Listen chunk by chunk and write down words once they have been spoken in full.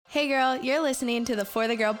Hey girl, you're listening to the For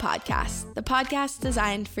the Girl podcast, the podcast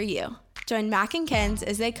designed for you. Join Mac and Ken's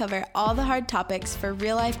as they cover all the hard topics for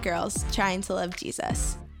real-life girls trying to love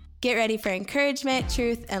Jesus. Get ready for encouragement,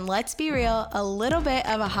 truth, and let's be real, a little bit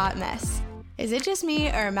of a hot mess. Is it just me,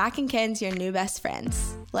 or are Mac and Ken's your new best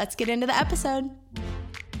friends? Let's get into the episode.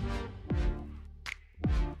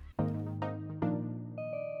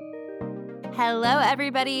 Hello,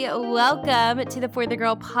 everybody. Welcome to the For the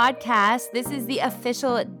Girl podcast. This is the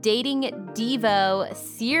official Dating Devo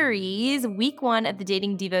series, week 1 of the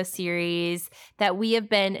Dating Devo series that we have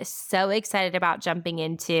been so excited about jumping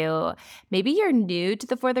into. Maybe you're new to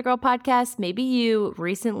the For the Girl podcast. Maybe you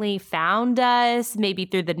recently found us, maybe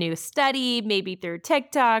through the new study, maybe through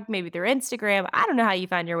TikTok, maybe through Instagram. I don't know how you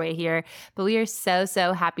found your way here, but we are so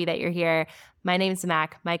happy that you're here. My name's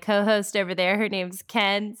Mac. My co-host over there, her name's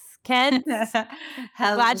Ken. Glad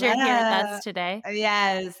you're here with us today.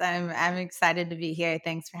 Yes, I'm excited to be here.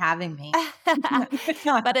 Thanks for having me.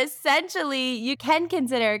 But essentially, you can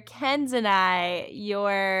consider Ken's and I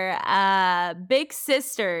your big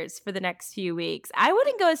sisters for the next few weeks. I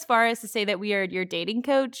wouldn't go as far as to say that we are your dating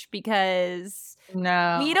coach because we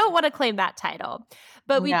don't want to claim that title.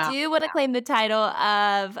 But we do want to claim the title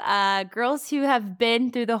of girls who have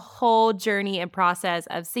been through the whole journey and process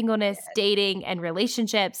of singleness, dating, and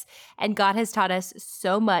relationships. And God has taught us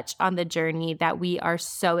so much on the journey that we are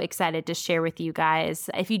so excited to share with you guys.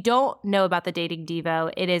 If you don't know about the Dating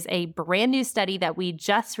Devo, it is a brand new study that we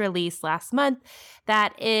just released last month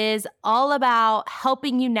that is all about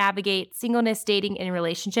helping you navigate singleness, dating, and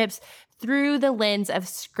relationships through the lens of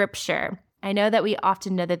Scripture. I know that we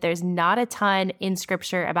often know that there's not a ton in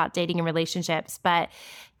Scripture about dating and relationships, but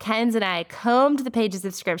Ken's and I combed the pages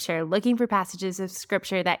of Scripture looking for passages of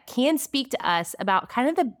Scripture that can speak to us about kind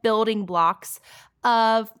of the building blocks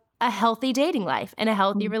of a healthy dating life and a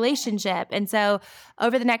healthy relationship. And so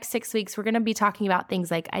over the next 6 weeks, we're going to be talking about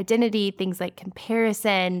things like identity, things like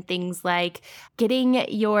comparison, things like getting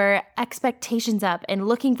your expectations up and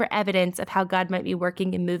looking for evidence of how God might be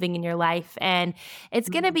working and moving in your life. And it's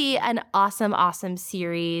going to be an awesome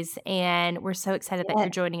series. And we're so excited that you're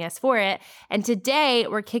joining us for it. And today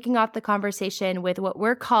we're kicking off the conversation with what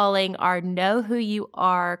we're calling our Know Who You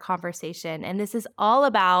Are conversation. And this is all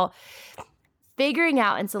about figuring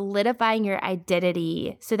out and solidifying your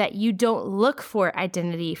identity so that you don't look for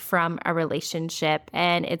identity from a relationship.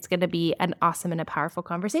 And it's going to be an awesome and a powerful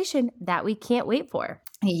conversation that we can't wait for.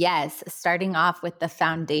 Yes, starting off with the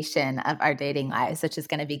foundation of our dating lives, which is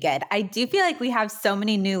going to be good. I do feel like we have so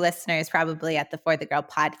many new listeners probably at the For the Girl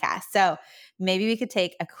podcast. So maybe we could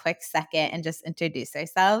take a quick second and just introduce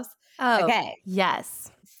ourselves. Oh, okay. Yes.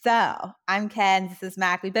 So I'm Ken, this is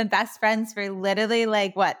Mac. We've been best friends for literally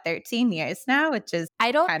 13 years now, which is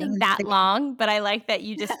I don't think that long, but I like that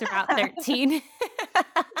you just threw out 13.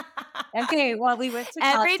 Okay, well, we went to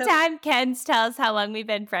Every time Ken tells how long we've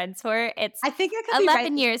been friends for, it's I think it could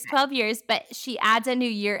 11 years, 12 years, but she adds a new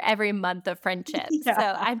year every month of friendship. Yeah.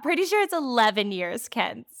 So I'm pretty sure it's 11 years,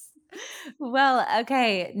 Ken's. Well,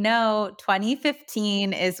 okay, no,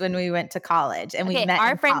 2015 is when we went to college and we met.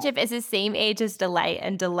 Our friendship is the same age as Delight,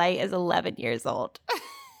 and Delight is 11 years old.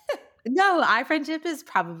 No, our friendship is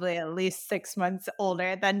probably at least 6 months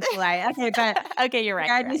older than Delight. Okay, but okay, you're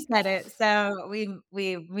right. You said it. So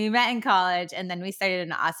we met in college, and then we started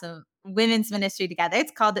an awesome women's ministry together.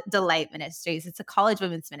 It's called Delight Ministries. It's a college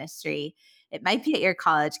women's ministry. It might be at your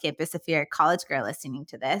college campus if you're a college girl listening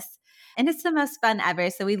to this. And it's the most fun ever.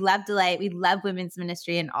 So we love Delight. We love women's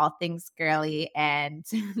ministry and all things girly. And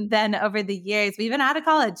then over the years, we've been out of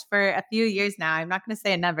college for a few years now. I'm not going to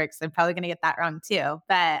say a number because I'm probably going to get that wrong too.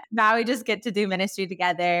 But now we just get to do ministry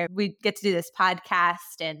together. We get to do this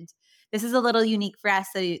podcast, and this is a little unique for us.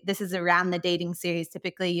 So this is around the dating series.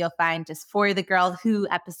 Typically, you'll find just For the Girl Who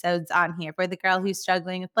episodes on here. For the girl who's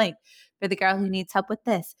struggling with blank. For the girl who needs help with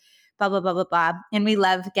this. Blah, blah, blah, blah, blah. And we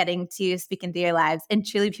love getting to speak into your lives. And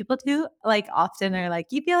truly, people do often are like,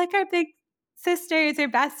 you feel like our big sisters or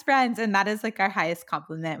best friends. And that is our highest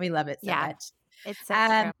compliment. We love it so much. It's so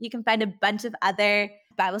true. You can find a bunch of other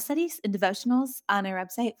Bible studies and devotionals on our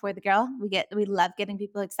website, For the Girl. We love getting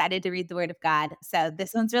people excited to read the Word of God. So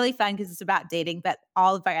this one's really fun because it's about dating, but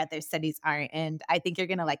all of our other studies aren't. And I think you're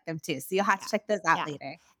going to like them too. So you'll have to check those out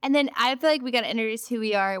later. And then I feel like we got to introduce who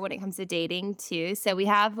we are when it comes to dating too. So we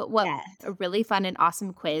have a really fun and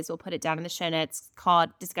awesome quiz. We'll put it down in the show notes called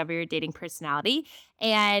Discover Your Dating Personality.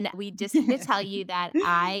 And we just need to tell you that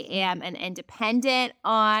I am an independent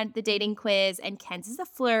on the dating quiz and Ken's is a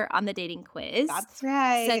flirt on the dating quiz. That's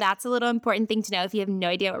right. So that's a little important thing to know. If you have no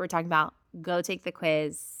idea what we're talking about, go take the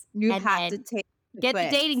quiz. You have to take Get the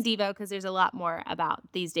dating Devo because there's a lot more about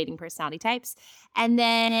these dating personality types. And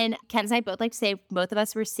then Kent and I both like to say both of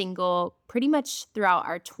us were single pretty much throughout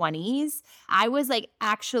our 20s. I was like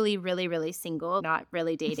actually really, really single, not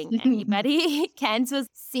really dating anybody. Ken's was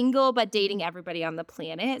single, but dating everybody on the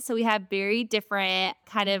planet. So we have very different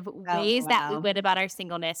kind of ways that we went about our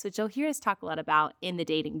singleness, which you'll hear us talk a lot about in the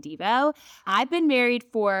Dating Devo. I've been married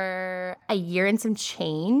for a year and some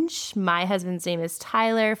change. My husband's name is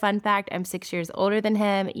Tyler. Fun fact, I'm 6 years older than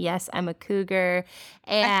him. Yes, I'm a cougar.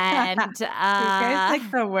 And cougar is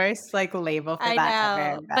like the worst like label for that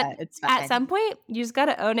ever, but it's fine. At some point, you just got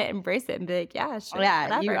to own it, embrace it, and be like, yeah, sure,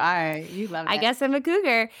 whatever. You are. You love it. I guess I'm a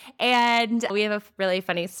cougar. And we have a really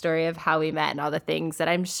funny story of how we met and all the things that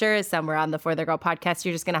I'm sure is somewhere on the For the Girl podcast.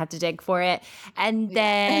 You're just going to have to dig for it. And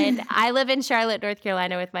then I live in Charlotte, North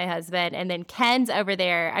Carolina with my husband. And then Ken's over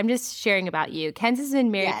there. I'm just sharing about you. Ken's has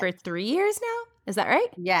been married for 3 years now. Is that right?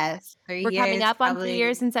 Yes. 3 years. We're coming up on 3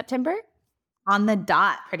 years in September. On the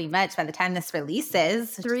dot, pretty much, by the time this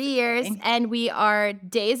releases. 3 years, and we are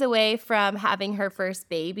days away from having her first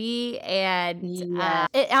baby. And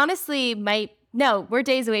it honestly might – no, we're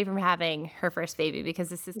days away from having her first baby because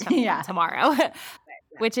this is coming tomorrow,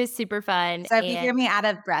 which is super fun. So if you hear me out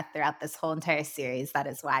of breath throughout this whole entire series, that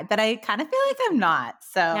is why. But I kind of feel like I'm not.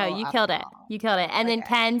 So no, you killed it. You killed it. And then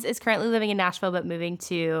Ken's is currently living in Nashville but moving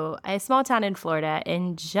to a small town in Florida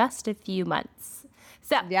in just a few months.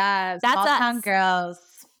 So that's small town girls.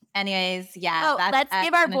 Anyways, Oh, let's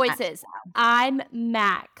give our voices. I'm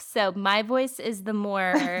Mac, so my voice is the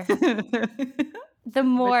more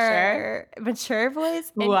mature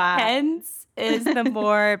voice, and Ken's is the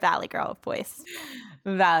more Valley Girl voice.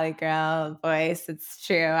 Valley Girl voice. It's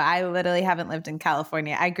true. I literally haven't lived in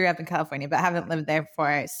California. I grew up in California, but haven't lived there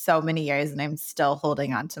for so many years, and I'm still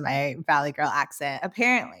holding on to my Valley Girl accent,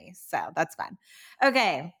 apparently. So that's fun.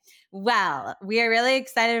 Okay. Well, we are really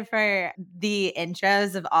excited for the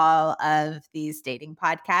intros of all of these dating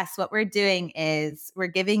podcasts. What we're doing is we're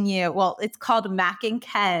giving you, it's called Mac and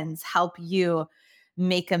Ken's Help You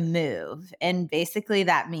Make a Move. And basically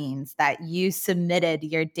that means that you submitted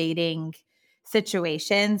your dating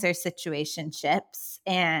situations or situationships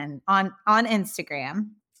and on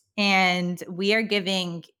Instagram, and we are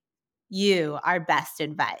giving you our best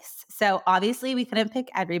advice. So obviously we couldn't pick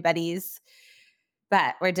everybody's,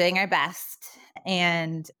 but we're doing our best.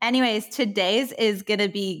 And anyways, today's is going to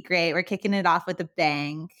be great. We're kicking it off with a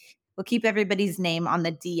bang. We'll keep everybody's name on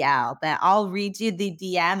the DL, but I'll read you the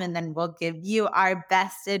DM and then we'll give you our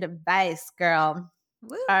best advice, girl.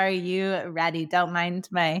 Woo. Are you ready? Don't mind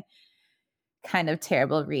my kind of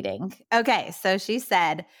terrible reading. Okay, so she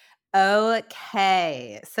said,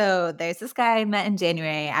 okay, so there's this guy I met in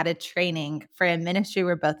January at a training for a ministry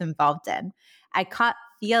we're both involved in. I caught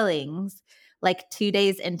feelings like 2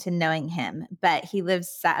 days into knowing him, but he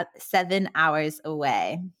lives 7 hours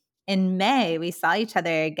away. In May, we saw each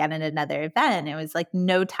other again at another event. It was like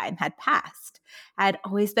no time had passed. I had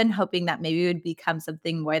always been hoping that maybe we would become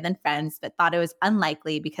something more than friends, but thought it was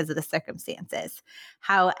unlikely because of the circumstances.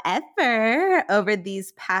 However, over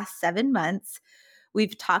these past 7 months,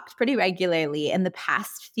 we've talked pretty regularly. In the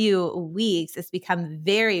past few weeks, it's become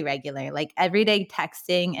very regular, like everyday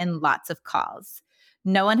texting and lots of calls.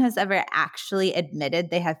 No one has ever actually admitted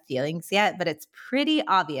they have feelings yet, but it's pretty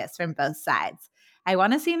obvious from both sides. I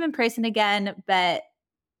want to see him in person again, but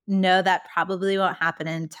know that probably won't happen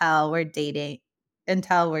until we're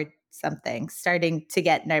starting to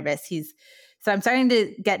get nervous. I'm starting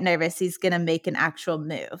to get nervous. He's going to make an actual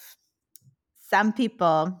move. Starting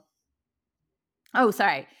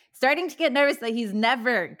to get nervous that he's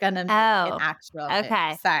never going to make an actual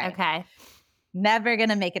move. Okay. Never going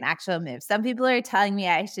to make an actual move. Some people are telling me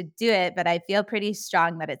I should do it, but I feel pretty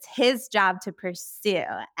strong that it's his job to pursue.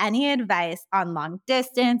 Any advice on long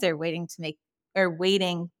distance or waiting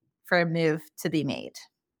for a move to be made?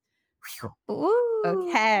 Ooh.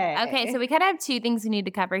 Okay, so we kind of have two things we need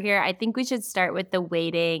to cover here. I think we should start with the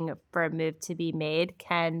waiting for a move to be made.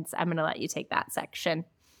 Ken's, I'm going to let you take that section.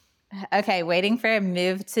 Okay, waiting for a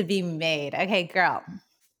move to be made. Okay, girl,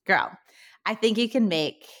 I think you can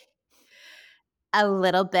make a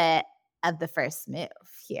little bit of the first move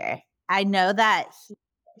here. I know that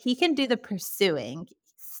he can do the pursuing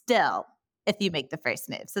still if you make the first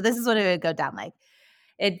move. So this is what it would go down like.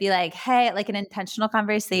 It'd be like, hey, like an intentional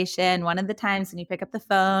conversation, one of the times when you pick up the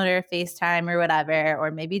phone or FaceTime or whatever,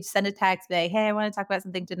 or maybe just send a text, be like, hey, I want to talk about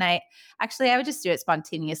something tonight. Actually, I would just do it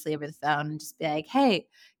spontaneously over the phone and just be like, hey,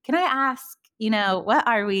 can I ask, what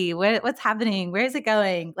are we? What's happening? Where is it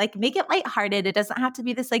going? Like, make it lighthearted. It doesn't have to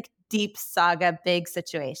be this like deep saga, big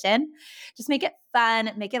situation. Just make it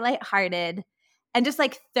fun, make it lighthearted. and just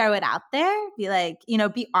like throw it out there. Be like,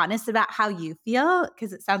 be honest about how you feel,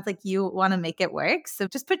 because it sounds like you want to make it work. So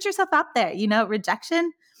just put yourself out there.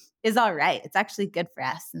 Rejection is all right. It's actually good for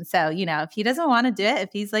us. And so, if he doesn't want to do it, if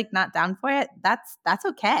he's like not down for it, that's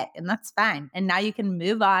okay. And that's fine. And now you can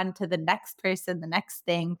move on to the next person, the next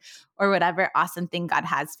thing, or whatever awesome thing God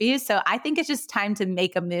has for you. So I think it's just time to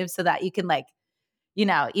make a move so that you can like,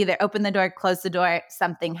 either open the door, close the door,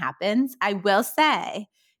 something happens. I will say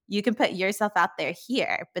you can put yourself out there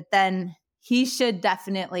here, but then he should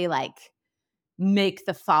definitely like make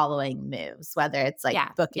the following moves, whether it's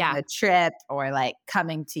like booking a trip or like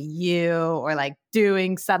coming to you or like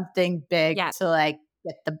doing something big to like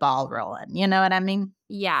get the ball rolling. You know what I mean?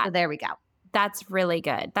 Yeah. So there we go. That's really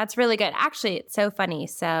good. That's really good. Actually, it's so funny.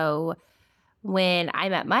 So when I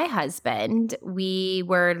met my husband, we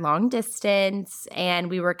were long distance and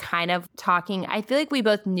we were kind of talking. I feel like we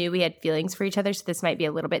both knew we had feelings for each other, so this might be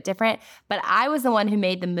a little bit different. But I was the one who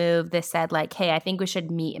made the move that said like, hey, I think we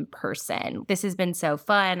should meet in person. This has been so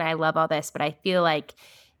fun. I love all this, but I feel like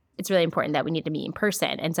it's really important that we need to meet in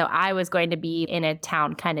person. And so I was going to be in a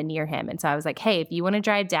town kind of near him. And so I was like, hey, if you want to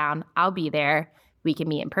drive down, I'll be there. We can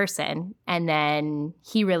meet in person. And then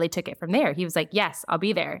he really took it from there. He was like, yes, I'll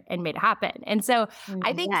be there, and made it happen. And so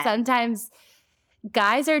I think sometimes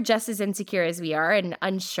guys are just as insecure as we are and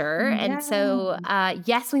unsure. Yeah. And so,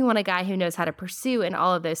 yes, we want a guy who knows how to pursue and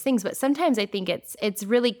all of those things. But sometimes I think it's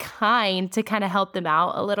really kind to kind of help them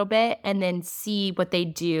out a little bit and then see what they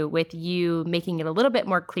do with you, making it a little bit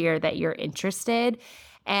more clear that you're interested.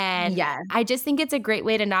 And I just think it's a great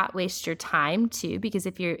way to not waste your time too, because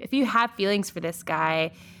if you have feelings for this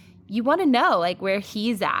guy, you want to know like where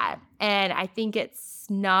he's at. And I think it's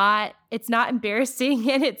not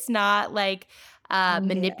embarrassing and it's not like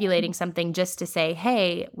manipulating something just to say,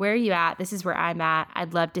 hey, where are you at? This is where I'm at.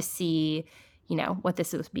 I'd love to see, what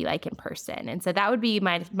this would be like in person. And so that would be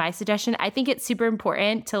my suggestion. I think it's super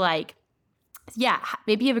important to like,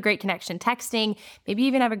 maybe you have a great connection texting, maybe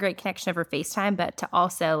even have a great connection over FaceTime, but to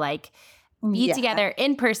also like be together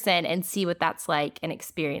in person and see what that's like and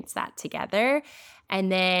experience that together. And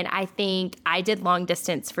then I think I did long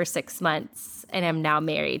distance for 6 months and am now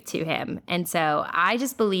married to him. And so I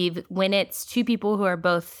just believe when it's two people who are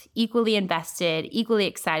both equally invested, equally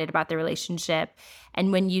excited about the relationship,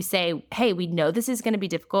 and when you say, hey, we know this is going to be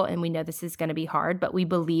difficult and we know this is going to be hard, but we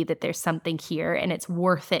believe that there's something here and it's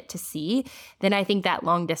worth it to see, then I think that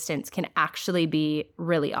long distance can actually be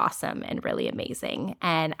really awesome and really amazing.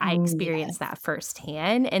 And I experienced that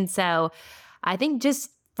firsthand. And so I think just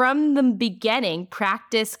from the beginning,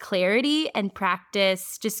 practice clarity and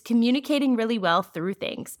practice just communicating really well through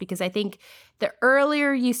things. Because I think the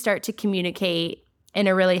earlier you start to communicate in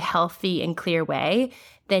a really healthy and clear way,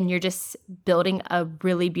 then you're just building a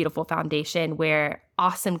really beautiful foundation where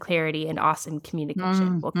awesome clarity and awesome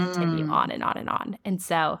communication will continue on and on and on. And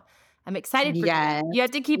so I'm excited for you. You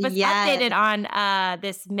have to keep us updated on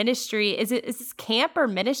this ministry. Is this camp or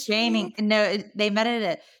ministry? Training. No, they met at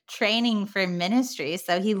a training for ministry.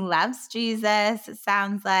 So he loves Jesus. It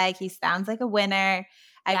sounds like he sounds like a winner.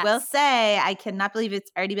 I will say, I cannot believe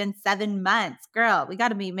it's already been 7 months. Girl, we got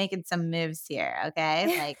to be making some moves here,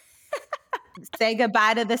 okay? Like, say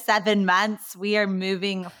goodbye to the 7 months. We are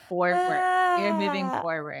moving forward. We are moving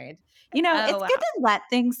forward. It's good to let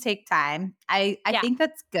things take time. I think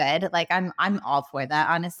that's good. Like, I'm all for that,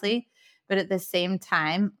 honestly. But at the same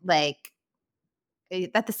time,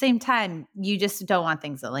 you just don't want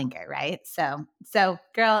things to linger, right? So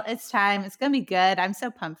girl, it's time. It's going to be good. I'm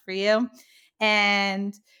so pumped for you.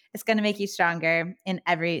 And it's going to make you stronger in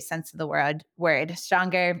every sense of the word.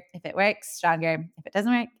 Stronger if it works, stronger if it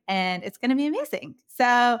doesn't work. And it's going to be amazing.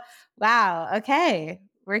 So, wow. Okay.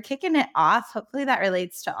 We're kicking it off. Hopefully that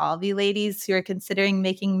relates to all of you ladies who are considering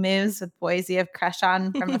making moves with boys you have crush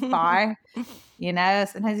on from afar.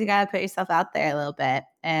 Sometimes you got to put yourself out there a little bit.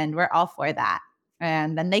 And we're all for that.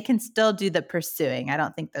 And then they can still do the pursuing. I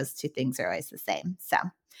don't think those two things are always the same. So,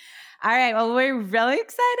 all right. Well, we're really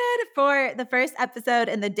excited for the first episode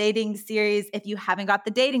in the dating series. If you haven't got the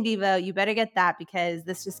Dating Devo, you better get that because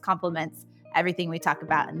this just complements everything we talk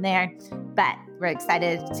about in there. But we're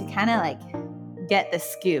excited to kind of like get the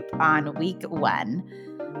scoop on week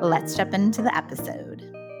 1. Let's jump into the episode.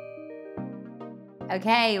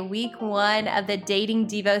 Okay, week 1 of the Dating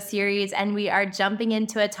Devo series, and we are jumping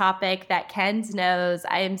into a topic that Ken's knows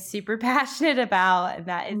I am super passionate about, and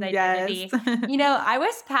that is identity. Yes. I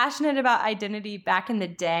was passionate about identity back in the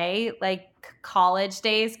day, like college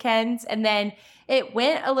days, Ken's, and then it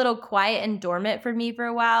went a little quiet and dormant for me for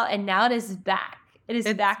a while, and now it is back.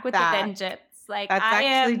 It's back with a vengeance. Like That's I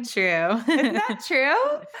actually am. true. Isn't that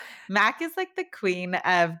true? Mac is like the queen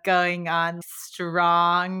of going on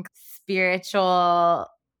strong spiritual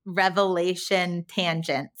revelation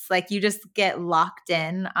tangents. Like you just get locked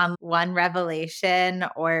in on one revelation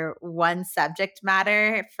or one subject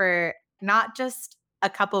matter for not just a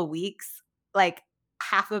couple weeks, like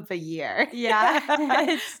half of a year. Yeah,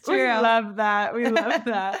 it's We true. love that. We love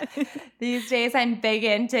that. These days, I'm big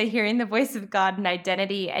into hearing the voice of God and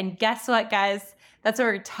identity. And guess what, guys? That's what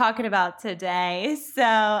we're talking about today. So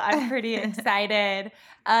I'm pretty excited.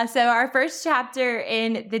 So, our first chapter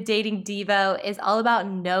in the Dating Devo is all about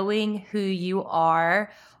knowing who you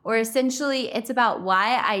are, or essentially, it's about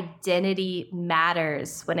why identity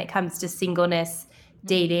matters when it comes to singleness,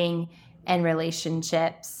 dating, and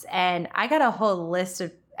relationships. And I got a whole list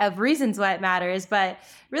of reasons why it matters, but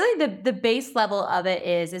really the base level of it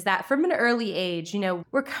is that from an early age,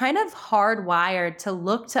 we're kind of hardwired to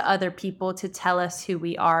look to other people to tell us who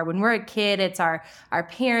we are. When we're a kid, it's our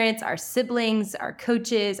parents, our siblings, our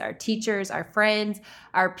coaches, our teachers, our friends,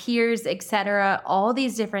 our peers, etc., all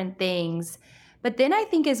these different things. But then I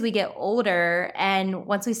think as we get older and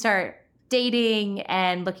once we start dating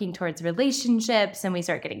and looking towards relationships and we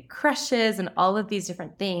start getting crushes and all of these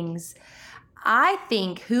different things, I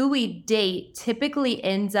think who we date typically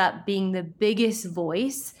ends up being the biggest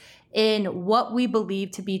voice in what we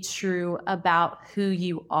believe to be true about who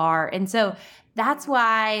you are. And so that's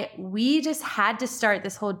why we just had to start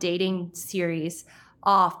this whole dating series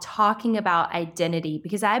off talking about identity,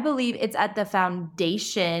 because I believe it's at the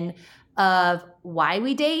foundation of why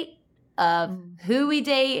we date, of who we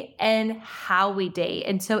date, and how we date.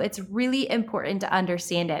 And so it's really important to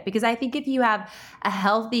understand it, because I think if you have a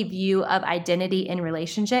healthy view of identity in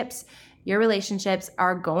relationships, your relationships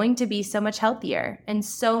are going to be so much healthier and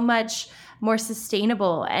so much more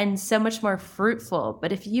sustainable and so much more fruitful.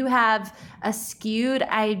 But if you have a skewed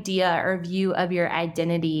idea or view of your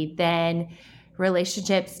identity, then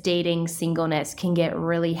relationships, dating, singleness can get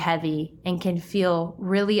really heavy and can feel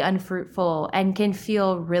really unfruitful and can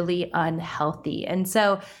feel really unhealthy. And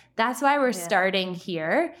so that's why we're starting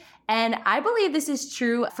here. And I believe this is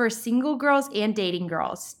true for single girls and dating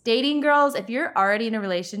girls. Dating girls, if you're already in a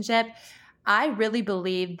relationship, I really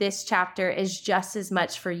believe this chapter is just as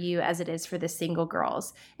much for you as it is for the single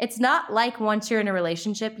girls. It's not like once you're in a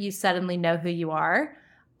relationship, you suddenly know who you are.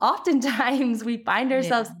 Oftentimes we find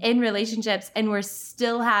ourselves in relationships and we're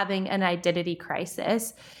still having an identity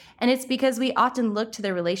crisis. And it's because we often look to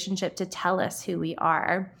the relationship to tell us who we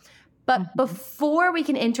are. But before we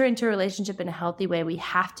can enter into a relationship in a healthy way, we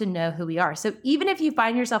have to know who we are. So even if you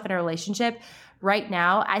find yourself in a relationship right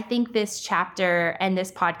now, I think this chapter and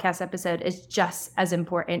this podcast episode is just as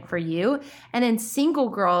important for you. And in single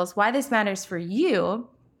girls, why this matters for you,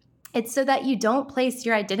 it's so that you don't place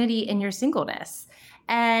your identity in your singleness.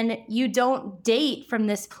 And you don't date from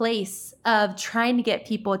this place of trying to get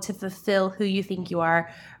people to fulfill who you think you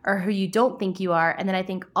are or who you don't think you are. And then I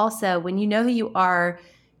think also when you know who you are,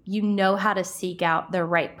 you know how to seek out the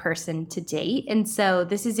right person to date. And so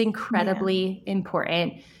this is incredibly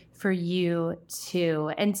important for you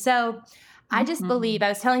too. And so I just believe, I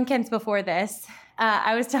was telling Kens before this,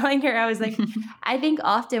 I was telling her, I was like, I think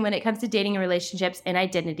often when it comes to dating and relationships and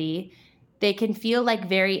identity, they can feel like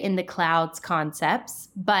very in the clouds concepts,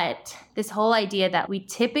 but this whole idea that we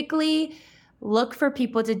typically look for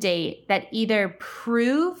people to date that either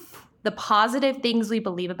prove the positive things we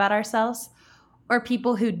believe about ourselves or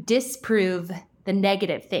people who disprove the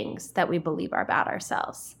negative things that we believe are about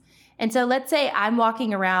ourselves. And so let's say I'm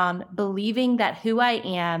walking around believing that who I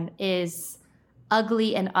am is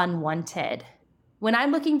ugly and unwanted. When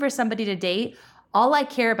I'm looking for somebody to date, all I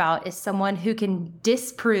care about is someone who can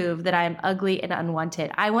disprove that I am ugly and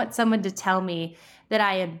unwanted. I want someone to tell me that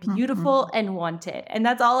I am beautiful and wanted. And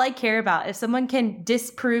that's all I care about. If someone can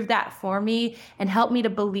disprove that for me and help me to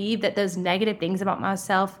believe that those negative things about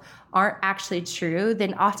myself aren't actually true,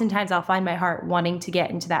 then oftentimes I'll find my heart wanting to get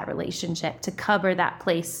into that relationship to cover that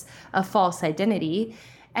place of false identity.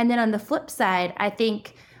 And then on the flip side, I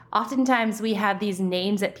think oftentimes we have these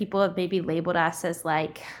names that people have maybe labeled us as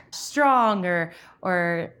like strong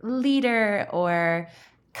or leader or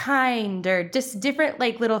kind or just different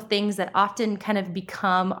like little things that often kind of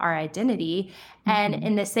become our identity. And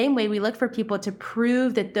in the same way, we look for people to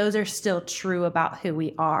prove that those are still true about who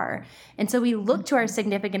we are. And so we look to our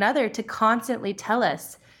significant other to constantly tell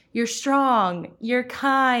us, you're strong, you're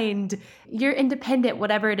kind, you're independent,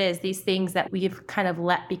 whatever it is, these things that we've kind of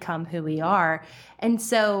let become who we are. And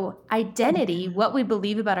so identity, what we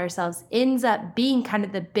believe about ourselves, ends up being kind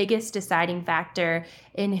of the biggest deciding factor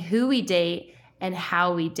in who we date and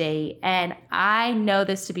how we date. And I know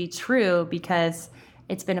this to be true because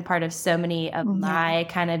it's been a part of so many of my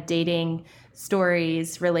kind of dating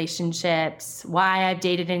stories, relationships, why I've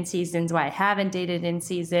dated in seasons, why I haven't dated in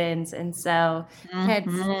seasons. And so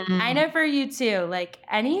kids, I know for you too, like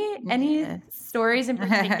any stories in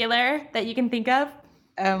particular that you can think of?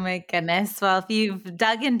 Oh my goodness. Well, if you've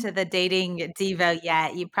dug into the dating Devo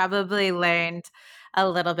yet, you probably learned a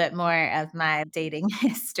little bit more of my dating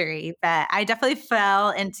history. But I definitely fell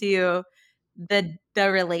into the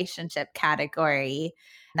relationship category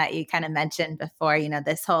that you kind of mentioned before.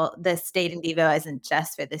 This dating Devo isn't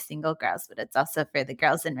just for the single girls, but it's also for the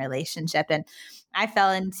girls in relationship. And I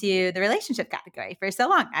fell into the relationship category for so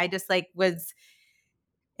long. I just like was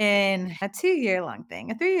in a 2-year long thing,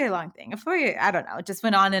 a 3-year long thing, a 4-year, I don't know. It just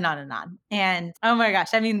went on and on and on. And oh my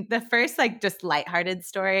gosh, I mean, the first like just lighthearted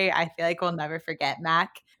story, I feel like we'll never forget,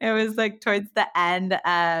 Mac. It was like towards the end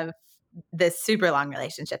of this super long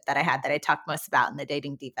relationship that I had that I talked most about in the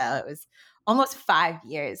dating Devo. It was almost 5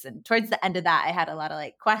 years. And towards the end of that, I had a lot of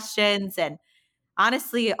like questions, and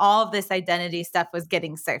honestly, all of this identity stuff was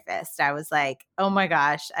getting surfaced. I was like, oh my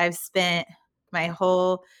gosh, I've spent my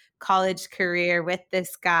whole college career with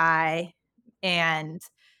this guy. And,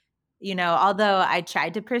 although I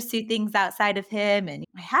tried to pursue things outside of him and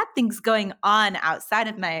I had things going on outside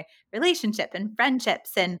of my relationship and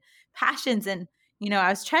friendships and passions. And, I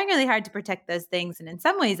was trying really hard to protect those things. And in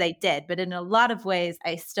some ways I did, but in a lot of ways,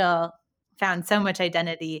 I still found so much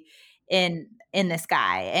identity in this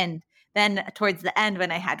guy. And then towards the end,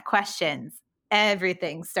 when I had questions,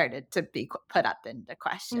 everything started to be put up into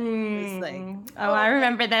question. It was like, I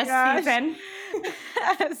remember this season.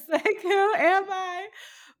 I was like, who am I?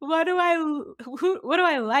 What do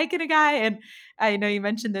I like in a guy? And I know you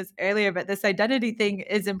mentioned this earlier, but this identity thing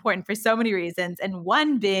is important for so many reasons. And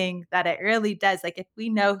one being that it really does, like if we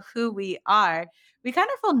know who we are, we kind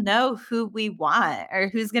of will know who we want or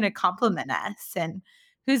who's going to complement us and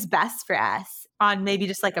who's best for us on maybe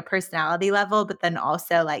just like a personality level, but then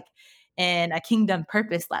also like in a kingdom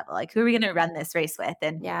purpose level. Like, who are we going to run this race with?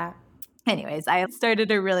 And anyways, I started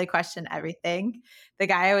to really question everything. The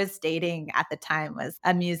guy I was dating at the time was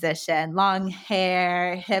a musician, long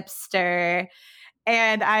hair, hipster.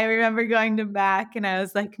 And I remember going to Mac and I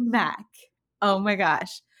was like, Mac, oh my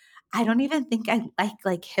gosh, I don't even think I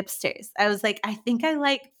like hipsters. I was like, I think I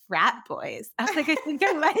like frat boys. I was like, I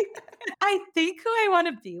think who I want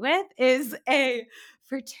to be with is a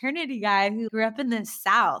fraternity guy who grew up in the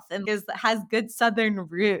South and has good Southern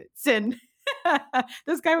roots. And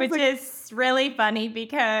this guy was Which is really funny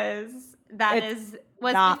because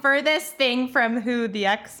was the furthest thing from who the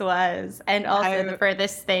ex was, and also the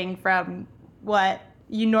furthest thing from what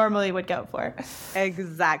you normally would go for.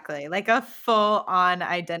 Exactly. Like a full-on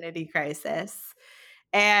identity crisis.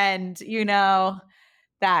 And,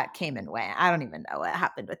 that came and went. I don't even know what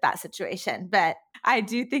happened with that situation. But I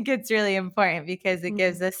do think it's really important because it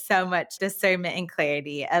gives us so much discernment and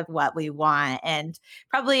clarity of what we want. And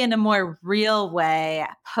probably in a more real way,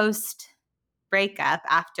 post breakup,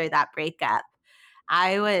 after that breakup,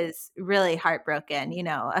 I was really heartbroken.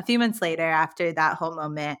 A few months later, after that whole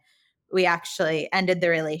moment, we actually ended the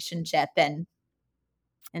relationship. And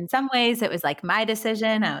in some ways, it was like my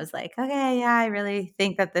decision. I was like, okay, yeah, I really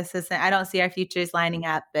think that I don't see our futures lining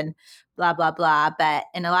up and blah, blah, blah. But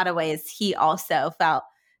in a lot of ways, he also felt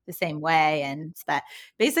the same way. And but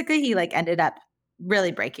basically, he like ended up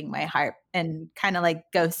really breaking my heart and kind of like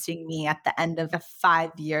ghosting me at the end of a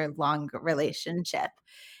 5-year long relationship.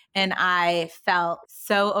 And I felt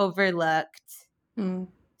so overlooked,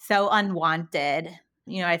 so unwanted.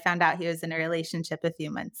 I found out he was in a relationship a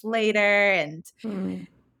few months later and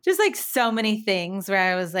just like so many things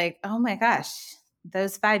where I was like, oh my gosh,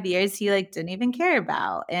 those 5 years he like didn't even care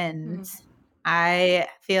about. And I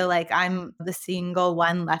feel like I'm the single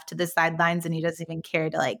one left to the sidelines and he doesn't even care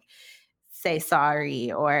to like say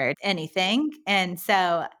sorry or anything. And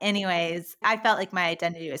so anyways, I felt like my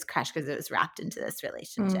identity was crushed because it was wrapped into this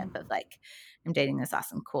relationship of like, I'm dating this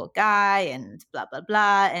awesome, cool guy and blah, blah,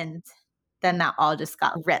 blah. And then that all just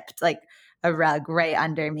got ripped like a rug right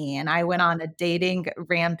under me. And I went on a dating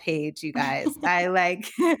rampage, you guys. I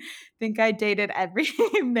like think I dated every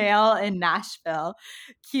male in Nashville.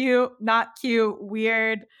 Cute, not cute,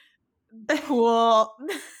 weird, cool.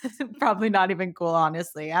 Probably not even cool,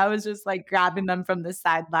 honestly. I was just like grabbing them from the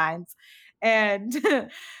sidelines. And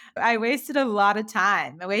I wasted a lot of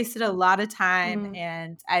time.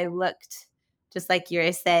 And I looked just like you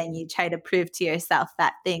were saying, you try to prove to yourself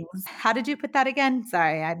that things. How did you put that again?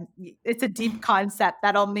 Sorry, it's a deep concept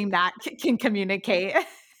that only Matt can communicate.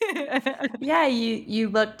 Yeah, you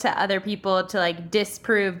look to other people to like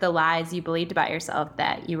disprove the lies you believed about yourself,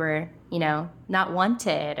 that you were, not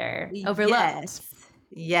wanted or overlooked. Yes.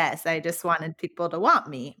 Yes, I just wanted people to want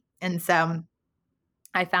me. And so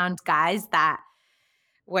I found guys that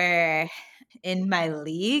were in my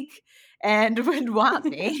league and would want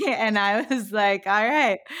me. And I was like, all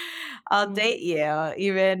right, I'll Mm, date you,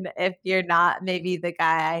 even if you're not maybe the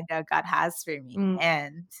guy I know God has for me. mm.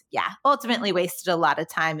 And yeah, ultimately wasted a lot of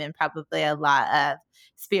time and probably a lot of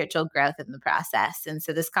spiritual growth in the process. And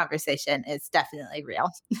so this conversation is definitely real.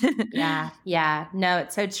 Yeah, yeah. No,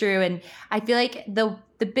 it's so true. And I feel like the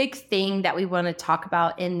big thing that we want to talk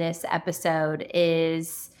about in this episode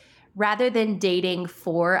is, rather than dating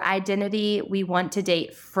for identity, we want to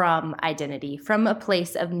date from identity, from a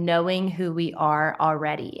place of knowing who we are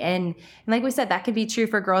already. And like we said, that could be true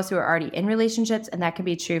for girls who are already in relationships, and that could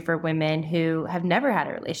be true for women who have never had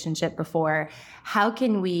a relationship before. How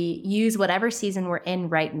can we use whatever season we're in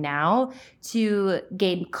right now to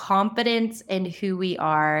gain confidence in who we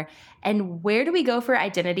are? And where do we go for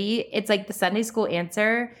identity? It's like the Sunday school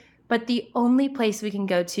answer, but the only place we can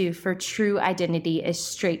go to for true identity is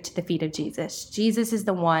straight to the feet of Jesus. Jesus is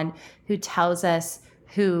the one who tells us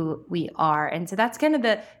who we are. And so that's kind of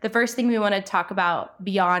the first thing we want to talk about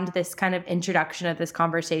beyond this kind of introduction of this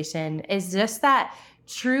conversation, is just that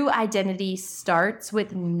true identity starts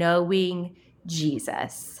with knowing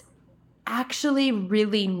Jesus. Actually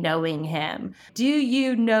really knowing him. Do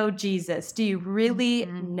you know Jesus? Do you really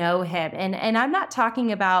Mhm. know him? And I'm not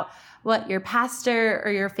talking about what your pastor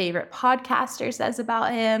or your favorite podcaster says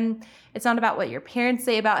about him. It's not about what your parents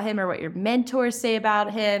say about him or what your mentors say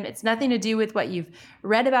about him. It's nothing to do with what you've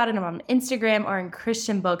read about him on Instagram or in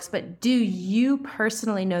Christian books, but do you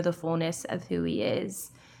personally know the fullness of who he is?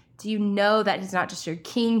 Do you know that he's not just your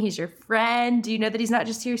king, he's your friend? Do you know that he's not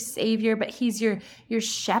just your savior, but he's your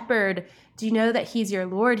shepherd? Do you know that he's your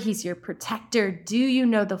Lord, he's your protector? Do you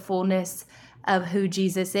know the fullness of who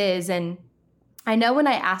Jesus is? And I know when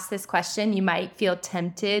I ask this question, you might feel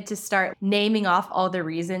tempted to start naming off all the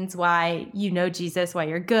reasons why you know Jesus, why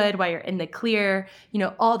you're good, why you're in the clear,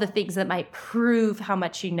 all the things that might prove how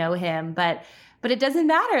much you know him. But it doesn't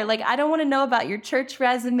matter. Like, I don't want to know about your church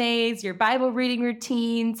resumes, your Bible reading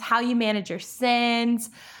routines, how you manage your sins.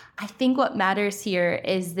 I think what matters here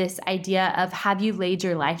is this idea of, have you laid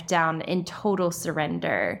your life down in total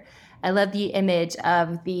surrender? I love the image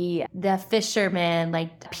of the fishermen,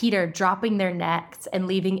 like Peter, dropping their nets and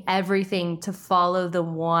leaving everything to follow the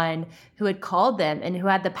one who had called them and who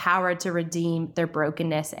had the power to redeem their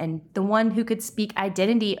brokenness, and the one who could speak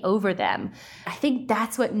identity over them. I think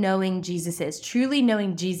that's what knowing Jesus is. Truly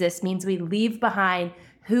knowing Jesus means we leave behind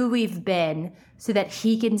who we've been so that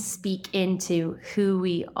he can speak into who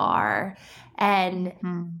we are. And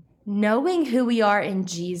knowing who we are in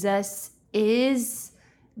Jesus is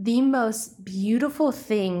the most beautiful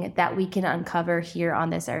thing that we can uncover here on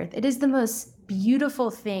this earth. It is the most beautiful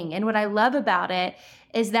thing. And what I love about it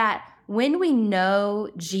is that when we know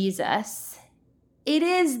Jesus, it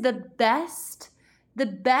is the best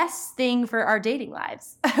thing for our dating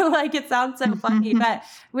lives. Like, it sounds so funny, but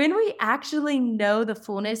when we actually know the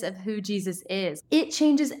fullness of who Jesus is, it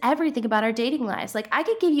changes everything about our dating lives. Like, I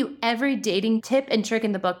could give you every dating tip and trick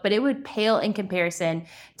in the book, but it would pale in comparison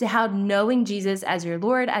to how knowing Jesus as your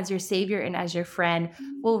Lord, as your Savior, and as your friend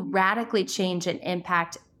will radically change and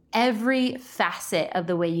impact every facet of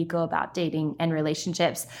the way you go about dating and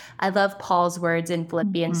relationships. I love Paul's words in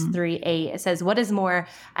Philippians 3:8. It says, "What is more,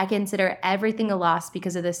 I consider everything a loss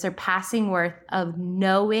because of the surpassing worth of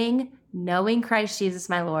knowing Christ Jesus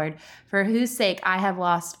my Lord, for whose sake I have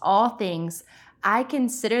lost all things. I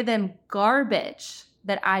consider them garbage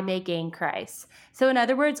that I may gain Christ." So in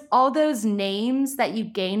other words, all those names that you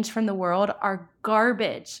gained from the world are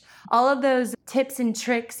garbage. All of those tips and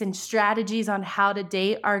tricks and strategies on how to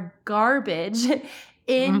date are garbage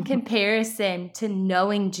in comparison to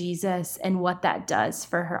knowing Jesus and what that does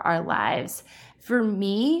for our lives. For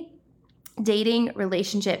me, dating,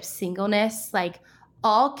 relationships, singleness, like,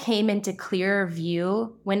 all came into clearer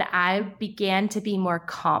view when I began to be more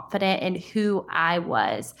confident in who I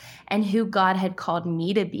was and who God had called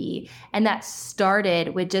me to be. And that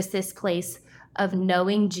started with just this place of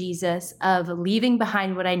knowing Jesus, of leaving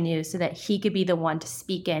behind what I knew so that he could be the one to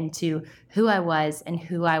speak into who I was and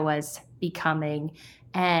who I was becoming.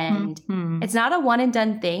 And it's not a one and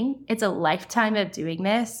done thing. It's a lifetime of doing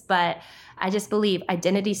this. But I just believe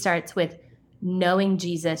identity starts with knowing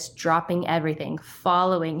Jesus, dropping everything,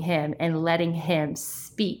 following him, and letting him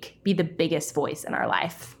speak, be the biggest voice in our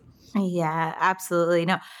life. Yeah, absolutely.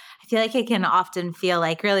 No, I feel like it can often feel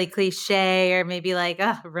like really cliche or maybe like,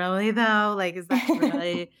 oh, really though? Like, is that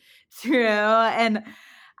really true? And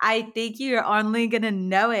I think you're only going to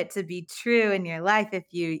know it to be true in your life if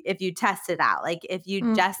you test it out. Like if you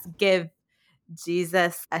Mm, just give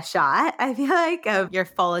Jesus a shot, I feel like, of your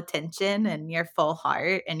full attention and your full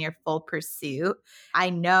heart and your full pursuit. I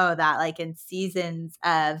know that, like, in seasons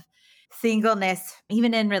of singleness,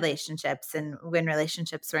 even in relationships and when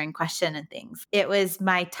relationships were in question and things, it was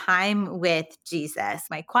my time with Jesus,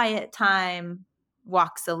 my quiet time,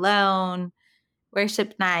 walks alone,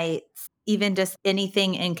 worship nights, even just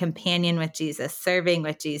anything in companion with Jesus, serving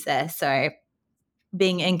with Jesus, or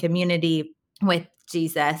being in community with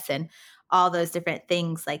Jesus and all those different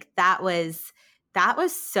things. Like that was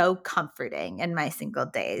so comforting in my single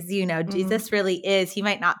days. mm, Jesus really is, he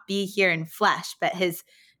might not be here in flesh, but his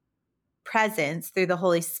presence through the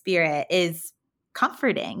Holy Spirit is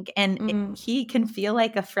comforting, and mm, he can feel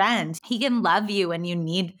like a friend. He can love you when you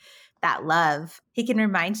need that love. He can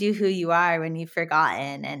remind you who you are when you've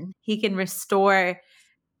forgotten, and he can restore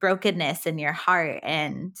brokenness in your heart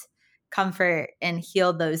and comfort and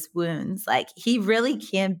heal those wounds. Like he really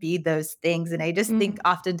can be those things. And I just think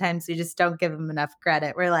mm, oftentimes we just don't give him enough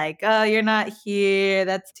credit. We're like, oh, you're not here.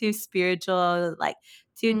 That's too spiritual, like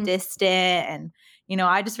too mm, distant. And,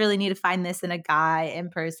 I just really need to find this in a guy in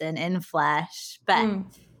person, in flesh. But mm,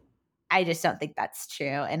 I just don't think that's true.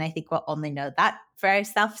 And I think we'll only know that for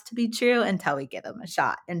ourselves to be true until we give them a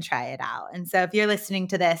shot and try it out. And so if you're listening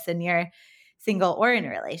to this and you're single or in a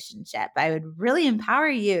relationship, I would really empower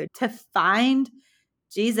you to find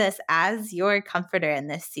Jesus as your comforter in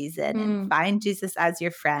this season, and mm. find Jesus as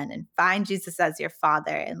your friend, and find Jesus as your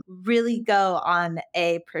father, and really go on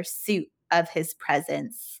a pursuit of his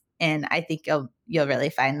presence. And I think you'll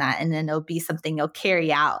really find that. And then it'll be something you'll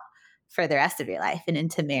carry out for the rest of your life and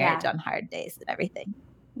into marriage Yeah. on hard days and everything.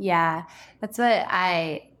 Yeah, that's what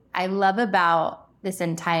I love about this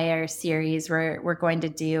entire series we're going to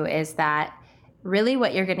do, is that really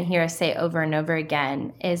what you're going to hear us say over and over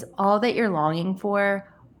again is all that you're longing for,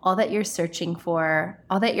 all that you're searching for,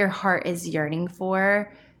 all that your heart is yearning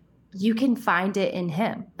for, you can find it in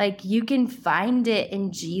him. Like you can find it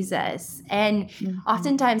in Jesus. And Mhm.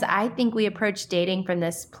 oftentimes I think we approach dating from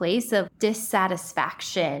this place of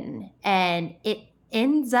dissatisfaction, and it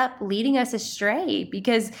ends up leading us astray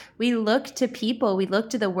because we look to people, we look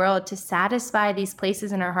to the world to satisfy these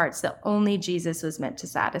places in our hearts that only Jesus was meant to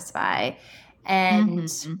satisfy. And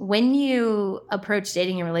Mhm. when you approach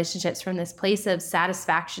dating and relationships from this place of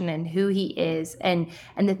satisfaction and who he is and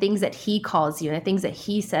the things that he calls you and the things that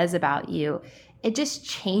he says about you, it just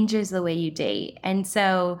changes the way you date. And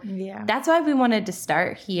so Yeah. that's why we wanted to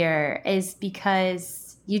start here, is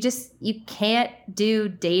because you can't do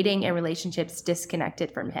dating and relationships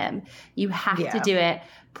disconnected from him. You have to Yeah. do it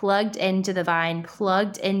plugged into the vine,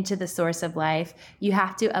 plugged into the source of life. You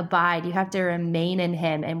have to abide, you have to remain in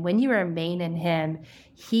him. And when you remain in him,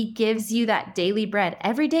 he gives you that daily bread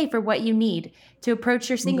every day for what you need to approach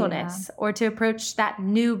your Yeah. singleness, or to approach that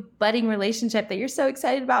new budding relationship that you're so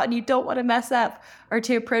excited about and you don't want to mess up, or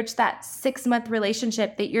to approach that 6-month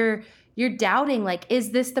relationship that you're doubting, like,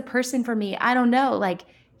 is this the person for me? I don't know. Like,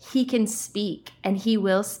 he can speak, and he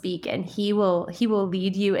will speak, and he will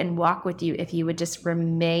lead you and walk with you if you would just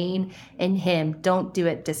remain in him. Don't do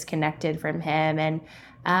it disconnected from him. And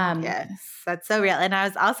Yes, that's so real. And I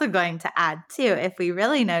was also going to add too, if we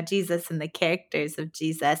really know Jesus and the characters of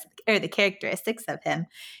Jesus, or the characteristics of him,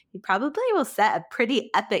 he probably will set a pretty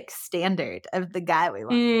epic standard of the guy we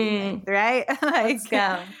want to be with, right? Let's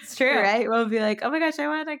go. It's true. Right? We'll be like, oh my gosh, I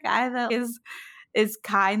want a guy that is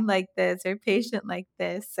kind like this, or patient like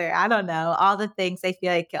this, or I don't know, all the things. I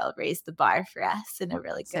feel like he'll raise the bar for us in a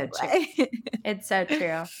really So good true. way. It's so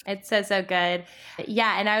true. It's so good.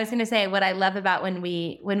 Yeah, and I was going to say, what I love about when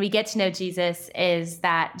we get to know Jesus is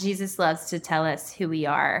that Jesus loves to tell us who we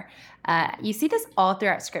are. You see this all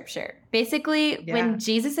throughout Scripture. Basically, Yeah. when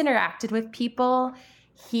Jesus interacted with people,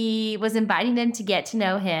 he was inviting them to get to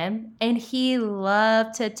know him, and he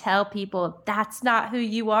loved to tell people, that's not who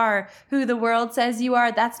you are, who the world says you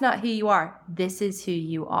are. That's not who you are. This is who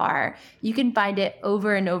you are. You can find it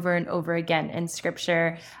over and over and over again in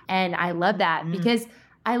Scripture. And I love that, Mhm. because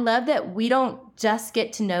I love that we don't just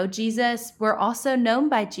get to know Jesus, we're also known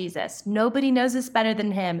by Jesus. Nobody knows us better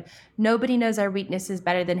than him. Nobody knows our weaknesses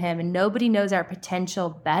better than him, and nobody knows our potential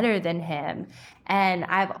better than him. And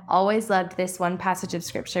I've always loved this one passage of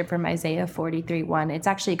Scripture from Isaiah 43:1. It's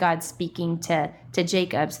actually God speaking to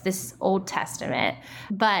Jacob's, this Old Testament.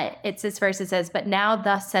 But it's this verse, it says, "But now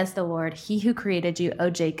thus says the Lord, he who created you,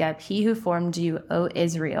 O Jacob, he who formed you, O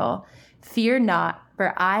Israel, fear not,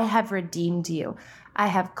 for I have redeemed you. I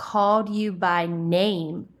have called you by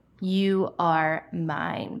name. You are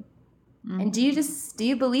mine. And do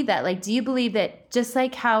you believe that? Like, do you believe that just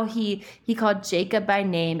like how he called Jacob by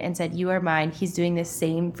name and said, you are mine, he's doing the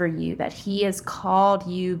same for you, that he has called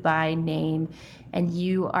you by name and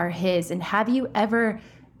you are his? And have you ever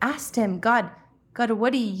asked him, God,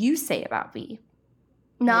 what do you say about me?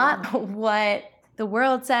 Not what the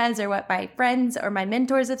world says or what my friends or my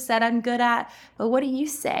mentors have said I'm good at, but what do you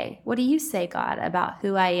say? What do you say, God, about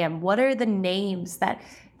who I am? What are the names that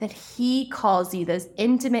he calls you, those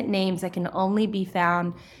intimate names that can only be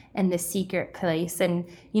found in the secret place? And,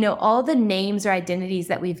 all the names or identities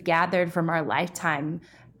that we've gathered from our lifetime,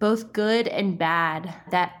 both good and bad,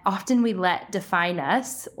 that often we let define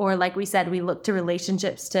us, or like we said, we look to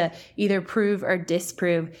relationships to either prove or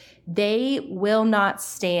disprove. They will not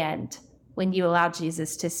stand when you allow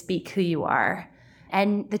Jesus to speak who you are.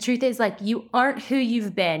 And the truth is, like, you aren't who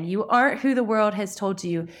you've been. You aren't who the world has told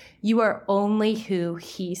you. You are only who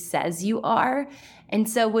he says you are. And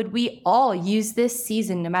so would we all use this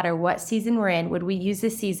season, no matter what season we're in, would we use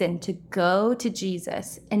this season to go to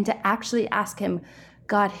Jesus and to actually ask him,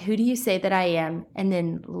 God, who do you say that I am? And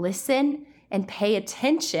then listen and pay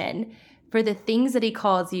attention for the things that he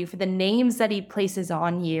calls you, for the names that he places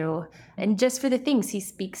on you, and just for the things he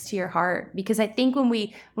speaks to your heart. Because I think when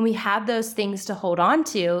we have those things to hold on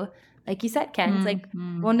to, like you said, Ken, it's like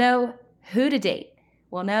we'll know who to date.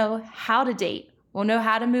 We'll know how to date. We'll know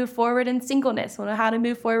how to move forward in singleness. We'll know how to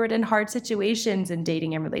move forward in hard situations in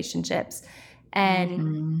dating and relationships.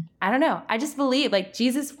 And I don't know. I just believe like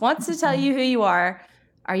Jesus wants to tell you who you are.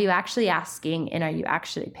 Are you actually asking, and are you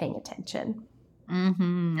actually paying attention?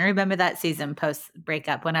 I remember that season post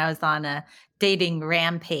breakup when I was on a dating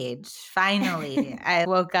rampage. Finally, I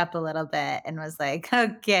woke up a little bit and was like,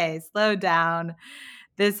 okay, slow down.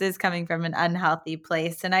 This is coming from an unhealthy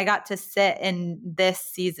place. And I got to sit in this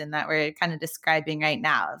season that we're kind of describing right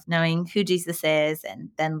now, of knowing who Jesus is and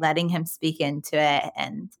then letting him speak into it.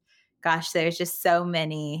 And gosh, there's just so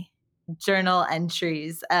many journal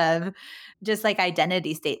entries of just like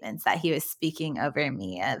identity statements that he was speaking over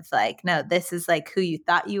me of like, no, this is like who you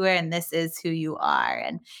thought you were and this is who you are.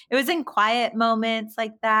 And it was in quiet moments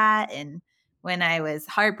like that. And when I was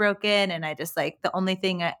heartbroken and I just like the only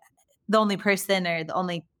person or the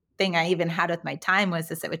only thing I even had with my time was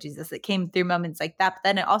to sit with Jesus. It came through moments like that. But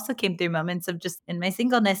then it also came through moments of just in my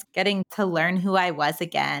singleness, getting to learn who I was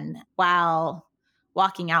again while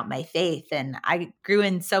walking out my faith. And I grew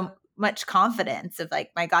in so much confidence of like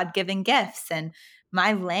my God-given gifts and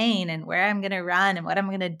my lane and where I'm going to run and what I'm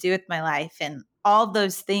going to do with my life. And all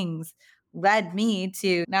those things led me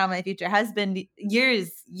to now my future husband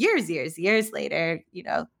years later,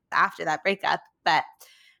 after that breakup. But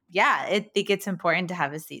yeah, I think it's important to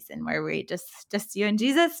have a season where we just you and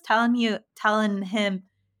Jesus telling him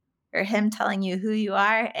or him telling you who you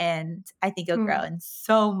are. And I think you'll grow in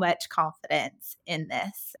so much confidence in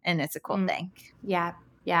this. And it's a cool thing.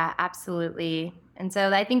 Yeah, absolutely. And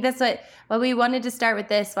so I think that's what we wanted to start with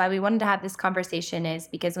this, why we wanted to have this conversation is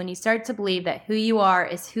because when you start to believe that who you are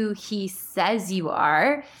is who he says you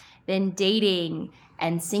are, then dating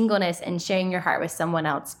and singleness and sharing your heart with someone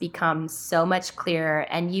else becomes so much clearer.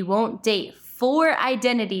 And you won't date for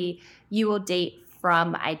identity, you will date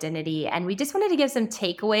from identity. And we just wanted to give some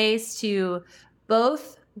takeaways to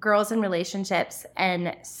both girls in relationships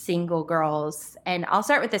and single girls. And I'll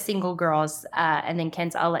start with the single girls, and then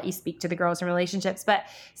Kent, I'll let you speak to the girls in relationships. But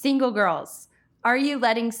single girls, are you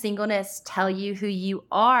letting singleness tell you who you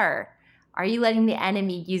are? Are you letting the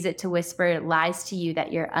enemy use it to whisper lies to you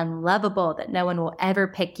that you're unlovable, that no one will ever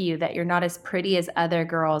pick you, that you're not as pretty as other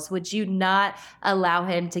girls? Would you not allow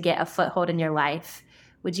him to get a foothold in your life?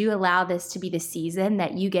 Would you allow this to be the season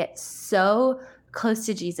that you get so close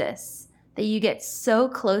to Jesus, that you get so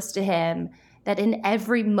close to him, that in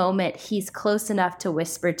every moment he's close enough to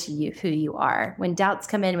whisper to you who you are? When doubts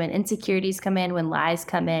come in, when insecurities come in, when lies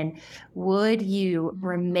come in, would you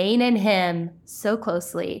remain in him so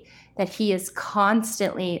closely that he is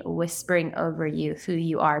constantly whispering over you who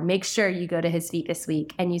you are? Make sure you go to his feet this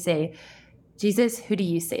week and you say, Jesus, who do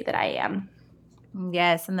you say that I am?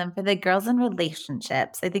 Yes. And then for the girls in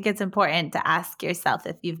relationships, I think it's important to ask yourself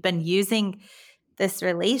if you've been using this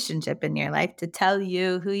relationship in your life to tell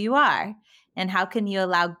you who you are, and how can you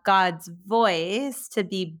allow God's voice to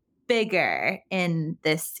be bigger in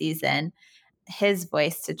this season, his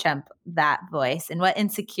voice to trump that voice, and what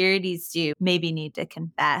insecurities do you maybe need to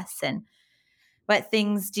confess, and what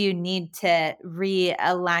things do you need to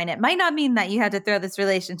realign? It might not mean that you have to throw this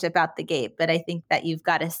relationship out the gate, but I think that you've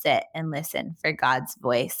got to sit and listen for God's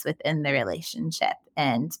voice within the relationship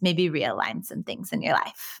and maybe realign some things in your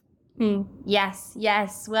life. Yes,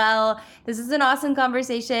 yes. Well, this is an awesome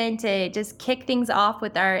conversation to just kick things off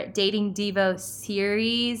with our Dating Devo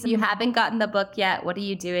series. If you haven't gotten the book yet, what are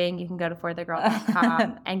you doing? You can go to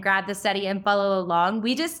forthegirl.com and grab the study and follow along.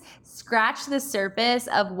 We just scratched the surface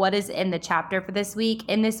of what is in the chapter for this week.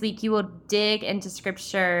 In this week, you will dig into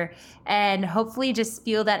scripture and hopefully just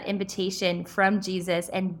feel that invitation from Jesus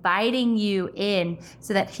inviting you in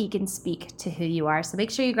so that he can speak to who you are. So make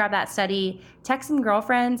sure you grab that study, text some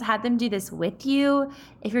girlfriends, have them do this with you.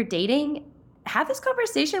 If you're dating, have this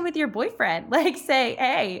conversation with your boyfriend. Like say,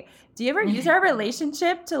 hey, do you ever use our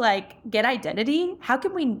relationship to like get identity? How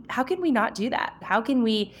can we not do that? How can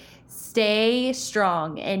we stay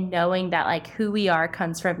strong in knowing that like who we are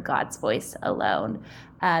comes from God's voice alone?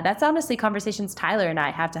 That's honestly conversations Tyler and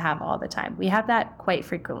I have to have all the time. We have that quite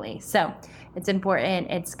frequently. So it's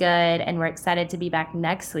important, it's good, and we're excited to be back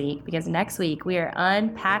next week because next week we are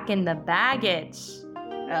unpacking the baggage.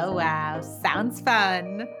 Oh, wow. Sounds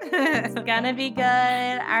fun. It's gonna be good.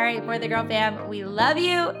 All right, For the Girl fam, we love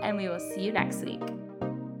you, and we will see you next week.